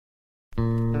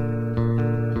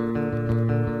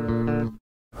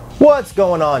What's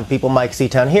going on, people? Mike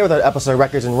C-Town here with an episode of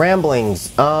Records and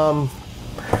Ramblings.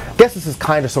 Guess this is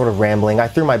kind of sort of rambling. I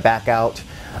threw my back out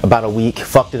about a week,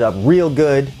 fucked it up real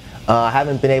good. I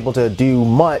haven't been able to do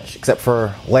much except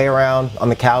for lay around on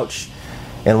the couch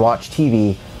and watch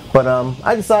TV. But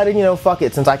I decided, you know, fuck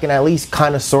it, since I can at least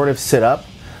kind of sort of sit up,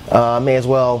 I may as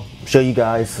well show you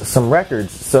guys some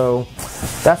records. So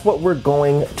that's what we're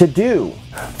going to do.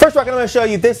 First record I'm going to show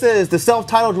you, this is the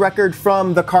self-titled record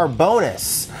from the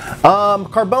Carbonas.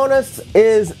 Carbonas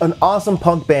is an awesome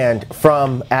punk band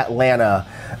from Atlanta.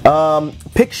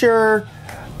 Picture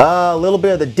a little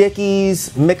bit of the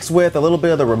Dickies mixed with a little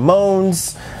bit of the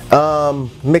Ramones,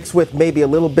 mixed with maybe a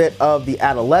little bit of the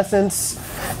Adolescents,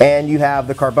 and you have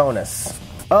the Carbonas.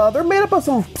 They're made up of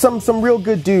some real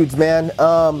good dudes, man.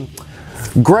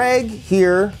 Greg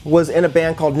here was in a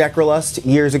band called Necrolust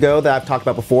years ago that I've talked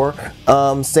about before.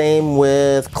 Same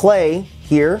with Clay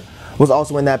here, was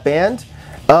also in that band.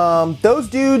 Those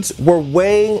dudes were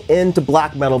way into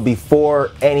black metal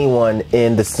before anyone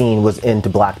in the scene was into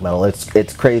black metal.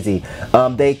 It's crazy.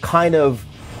 They kind of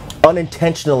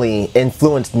unintentionally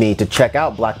influenced me to check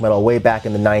out black metal way back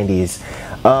in the 90s.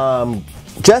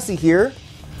 Jesse here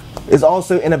is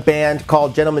also in a band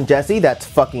called Gentleman Jesse. That's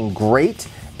fucking great.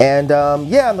 And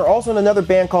yeah, and they're also in another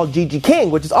band called GG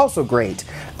King, which is also great.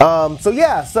 So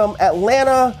yeah, some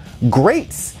Atlanta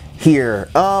greats here.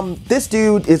 This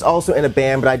dude is also in a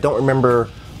band, but I don't remember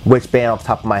which band off the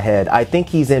top of my head. I think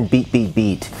he's in Beat Beat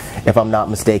Beat, if I'm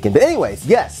not mistaken. But anyways,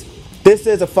 yes, this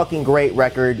is a fucking great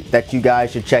record that you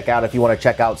guys should check out if you want to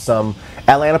check out some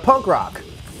Atlanta punk rock.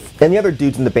 And the other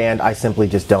dudes in the band, I simply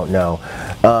just don't know.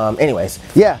 Anyways,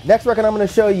 yeah, next record I'm going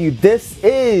to show you, this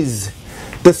is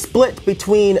the split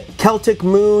between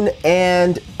Celticmoon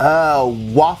and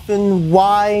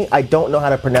Waffenweihe. I don't know how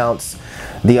to pronounce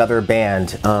the other band.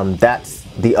 That's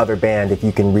the other band, if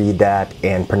you can read that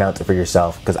and pronounce it for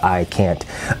yourself, because I can't.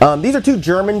 These are two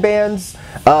German bands.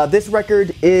 This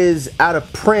record is out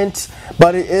of print,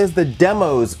 but it is the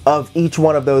demos of each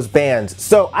one of those bands.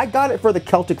 So I got it for the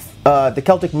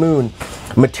Celticmoon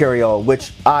material,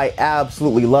 which I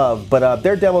absolutely love. But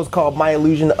their demo is called My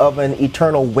Illusion of an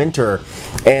Eternal Winter,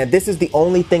 and this is the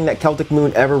only thing that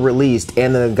Celticmoon ever released.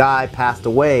 And the guy passed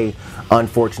away,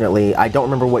 unfortunately. I don't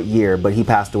remember what year, but he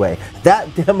passed away.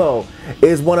 That demo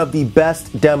is one of the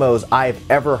best demos I've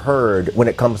ever heard when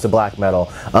it comes to black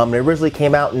metal. It originally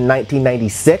came out in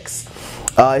 1996.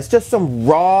 It's just some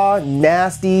raw,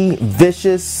 nasty,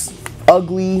 vicious,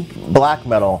 ugly black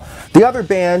metal. The other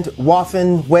band,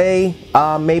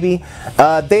 Waffenweihe, maybe,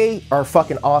 they are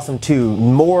fucking awesome too.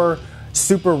 More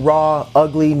super raw,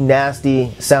 ugly,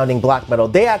 nasty sounding black metal.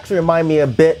 They actually remind me a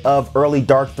bit of early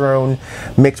Darkthrone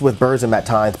mixed with Burzum at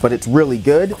times, but it's really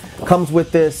good. Comes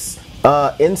with this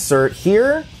insert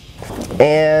here,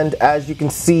 and as you can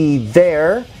see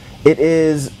there, it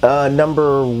is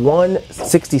number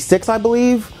 166, I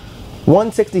believe.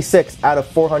 166 out of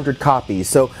 400 copies.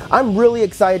 So I'm really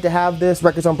excited to have this.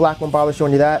 Records on Black won't bother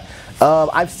showing you that.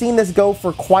 I've seen this go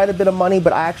for quite a bit of money,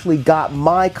 but I actually got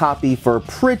my copy for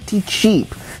pretty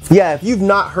cheap. Yeah, if you've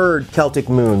not heard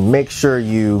Celticmoon, make sure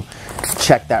you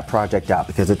check that project out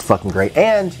because it's fucking great.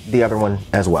 And the other one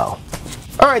as well.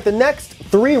 Alright, the next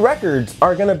three records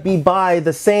are going to be by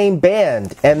the same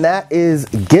band, and that is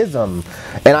Gism.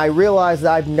 And I realized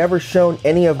that I've never shown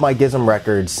any of my Gism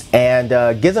records, and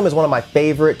Gism is one of my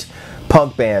favorite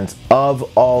punk bands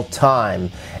of all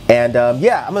time. And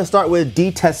yeah, I'm going to start with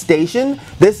Detestation.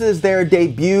 This is their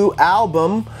debut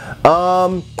album.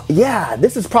 Yeah,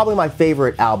 this is probably my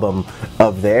favorite album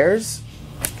of theirs.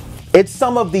 It's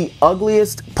some of the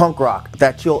ugliest punk rock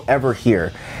that you'll ever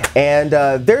hear. And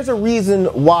there's a reason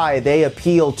why they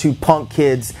appeal to punk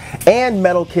kids and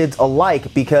metal kids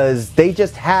alike, because they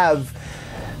just have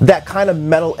that kind of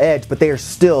metal edge, but they are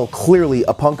still clearly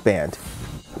a punk band.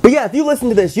 But yeah, if you listen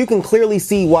to this, you can clearly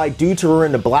see why dudes who are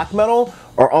into black metal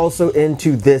are also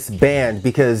into this band,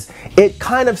 because it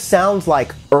kind of sounds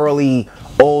like early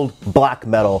old black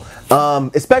metal,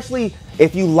 especially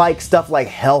if you like stuff like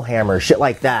Hellhammer, shit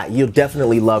like that. You'll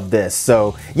definitely love this.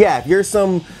 So yeah, if you're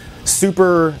some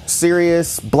super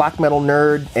serious black metal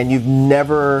nerd and you've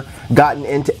never gotten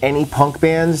into any punk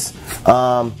bands,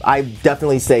 I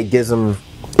definitely say Gism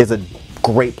is a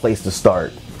great place to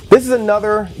start. This is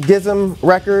another Gism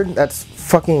record that's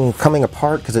fucking coming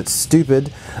apart because it's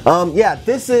stupid. Yeah,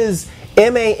 this is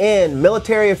MAN,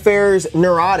 Military Affairs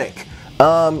Neurotic.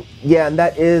 Yeah, and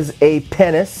that is a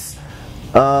penis.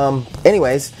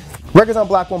 Anyways, Records on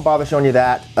Black won't bother showing you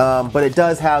that, but it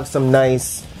does have some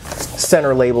nice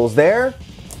center labels there.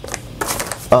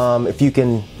 If you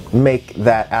can make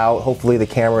that out. Hopefully the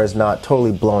camera is not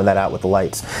totally blowing that out with the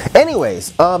lights.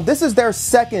 Anyways, this is their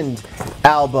second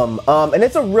album, and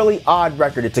it's a really odd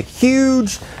record. It's a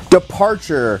huge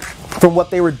departure from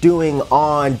what they were doing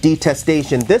on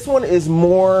Detestation. This one is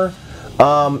more,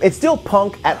 it's still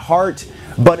punk at heart,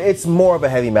 but it's more of a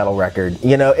heavy metal record.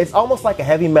 You know, it's almost like a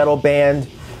heavy metal band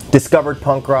discovered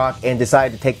punk rock and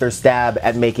decided to take their stab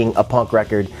at making a punk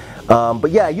record.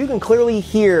 But yeah, you can clearly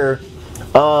hear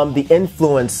the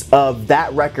influence of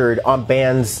that record on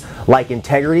bands like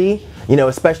Integrity, you know,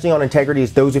 especially on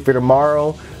Integrity's Those Who Fear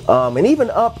Tomorrow, and even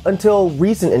up until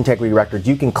recent Integrity records,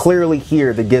 you can clearly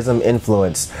hear the Gism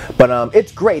influence. But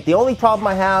it's great. The only problem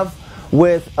I have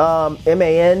with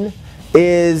MAN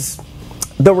is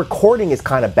the recording is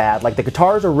kind of bad. Like, the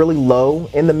guitars are really low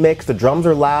in the mix, the drums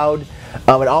are loud,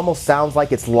 it almost sounds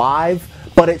like it's live,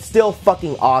 but it's still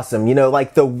fucking awesome. You know,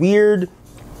 like the weird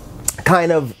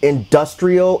kind of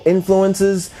industrial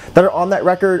influences that are on that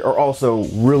record are also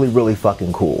really, really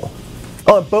fucking cool.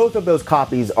 Both of those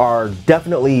copies are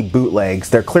definitely bootlegs.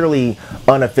 They're clearly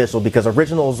unofficial because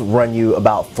originals run you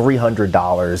about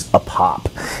 $300 a pop.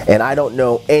 And I don't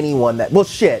know anyone that, well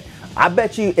shit, I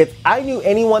bet you if I knew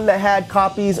anyone that had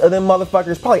copies of them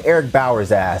motherfuckers, probably Eric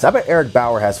Bauer's ass. I bet Eric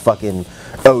Bauer has fucking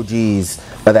OGs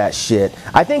of that shit.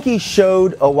 I think he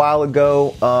showed a while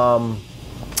ago,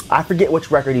 I forget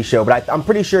which record he showed, but I'm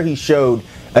pretty sure he showed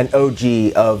an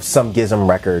OG of some Gism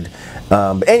record.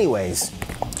 But anyways,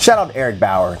 shout out to Eric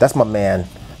Bauer. That's my man.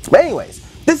 But anyways,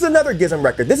 this is another Gism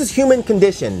record. This is Human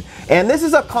Condition. And this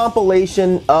is a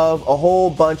compilation of a whole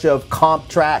bunch of comp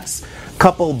tracks,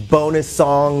 couple bonus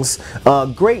songs,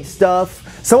 great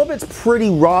stuff. Some of it's pretty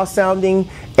raw sounding,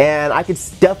 and I could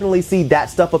definitely see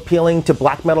that stuff appealing to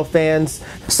black metal fans.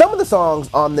 Some of the songs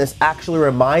on this actually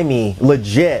remind me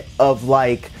legit of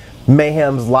like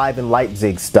Mayhem's Live in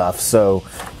Leipzig stuff. So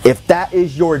if that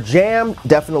is your jam,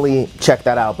 definitely check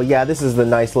that out. But yeah, this is the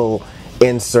nice little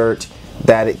insert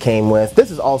that it came with.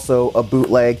 This is also a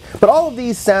bootleg, but all of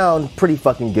these sound pretty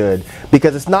fucking good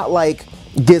because it's not like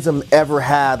Gism ever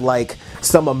had like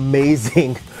some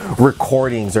amazing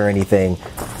recordings or anything.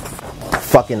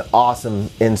 Fucking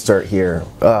awesome insert here.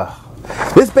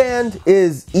 This band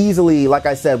is easily, like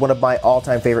I said, one of my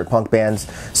all-time favorite punk bands,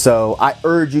 so I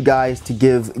urge you guys to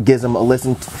give Gism a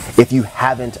listen if you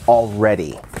haven't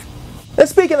already. And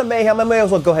speaking of Mayhem, I may as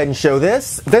well go ahead and show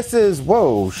this. This is,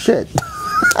 whoa, shit.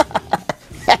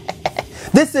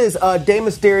 This is De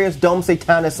Mysteriis Dom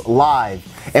Sathanas live,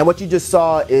 and what you just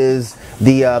saw is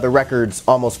the records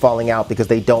almost falling out because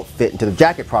they don't fit into the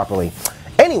jacket properly.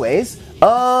 Anyways,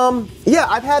 yeah,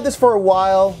 I've had this for a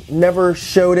while, never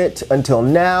showed it until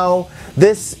now.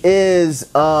 This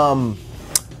is them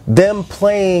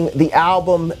playing the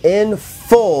album in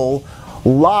full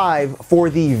live for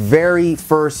the very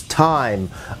first time.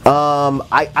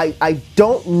 I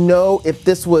don't know if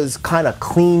this was kind of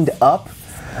cleaned up.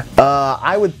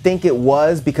 I would think it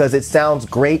was because it sounds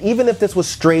great. Even if this was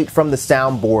straight from the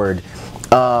soundboard,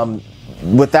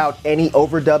 without any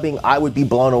overdubbing, I would be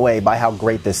blown away by how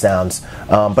great this sounds.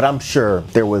 But I'm sure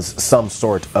there was some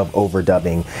sort of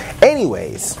overdubbing.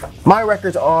 Anyways, my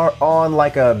records are on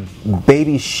like a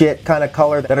baby shit kind of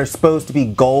color that are supposed to be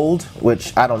gold,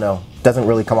 which I don't know, doesn't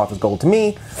really come off as gold to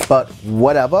me, but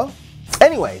whatever.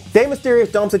 Anyway, De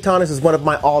Mysteriis Dom Sathanas is one of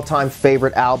my all-time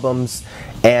favorite albums,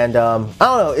 and I don't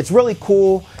know, it's really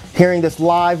cool hearing this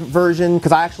live version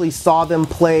because I actually saw them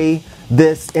play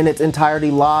this in its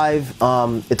entirety live.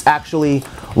 It's actually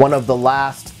one of the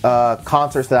last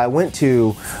concerts that I went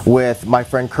to with my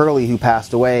friend Curly, who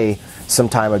passed away some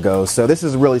time ago, so this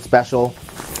is really special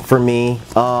for me.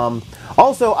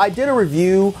 Also, I did a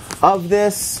review of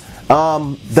this,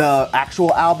 the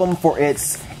actual album, for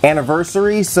its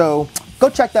anniversary, so go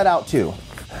check that out too.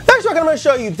 Next record I'm going to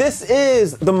show you, this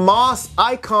is the Moss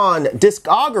Icon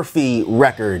Discography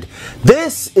record.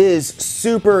 This is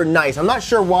super nice. I'm not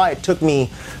sure why it took me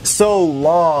so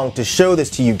long to show this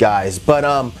to you guys, but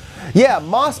yeah,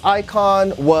 Moss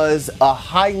Icon was a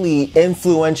highly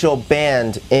influential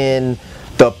band in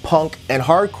the punk and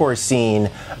hardcore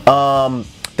scene.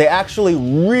 They actually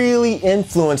really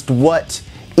influenced what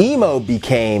emo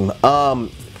became.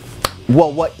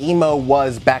 Well, what emo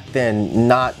was back then,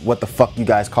 not what the fuck you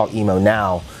guys call emo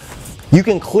now. You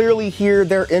can clearly hear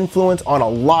their influence on a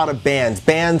lot of bands.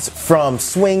 Bands from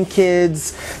Swing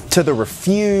Kids to The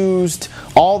Refused,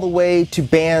 all the way to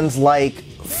bands like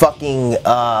fucking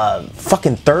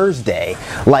Thursday.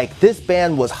 Like, this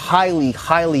band was highly,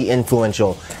 highly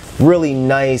influential. Really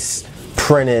nice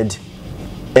printed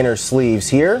inner sleeves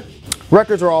here.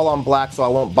 Records are all on black, so I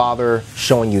won't bother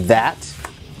showing you that.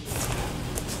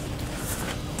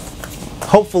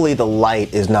 Hopefully the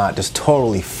light is not just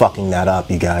totally fucking that up,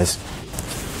 you guys.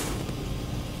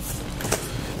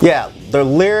 Yeah, their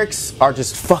lyrics are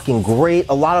just fucking great.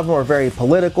 A lot of them are very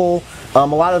political. A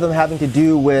lot of them having to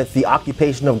do with the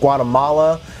occupation of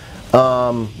Guatemala.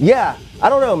 Yeah, I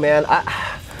don't know, man.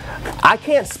 I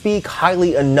can't speak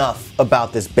highly enough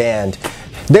about this band.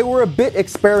 They were a bit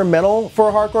experimental for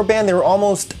a hardcore band. They were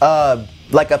almost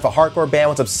like if a hardcore band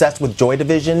was obsessed with Joy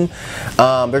Division.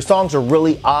 Their songs are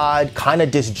really odd, kind of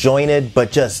disjointed,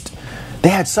 but just they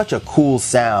had such a cool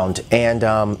sound. And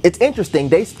it's interesting.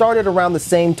 They started around the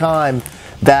same time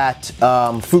that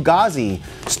Fugazi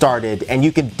started, and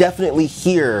you can definitely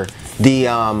hear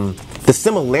the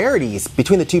similarities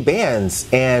between the two bands.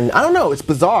 And I don't know, it's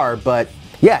bizarre, but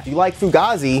yeah, if you like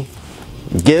Fugazi,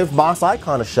 give Moss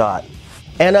Icon a shot.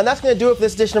 And that's going to do it for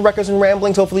this edition of Records and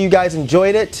Ramblings. Hopefully you guys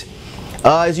enjoyed it.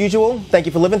 As usual, thank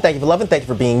you for living, thank you for loving, thank you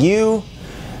for being you,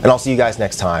 and I'll see you guys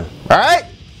next time. All right?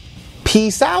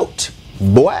 Peace out,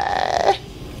 boy.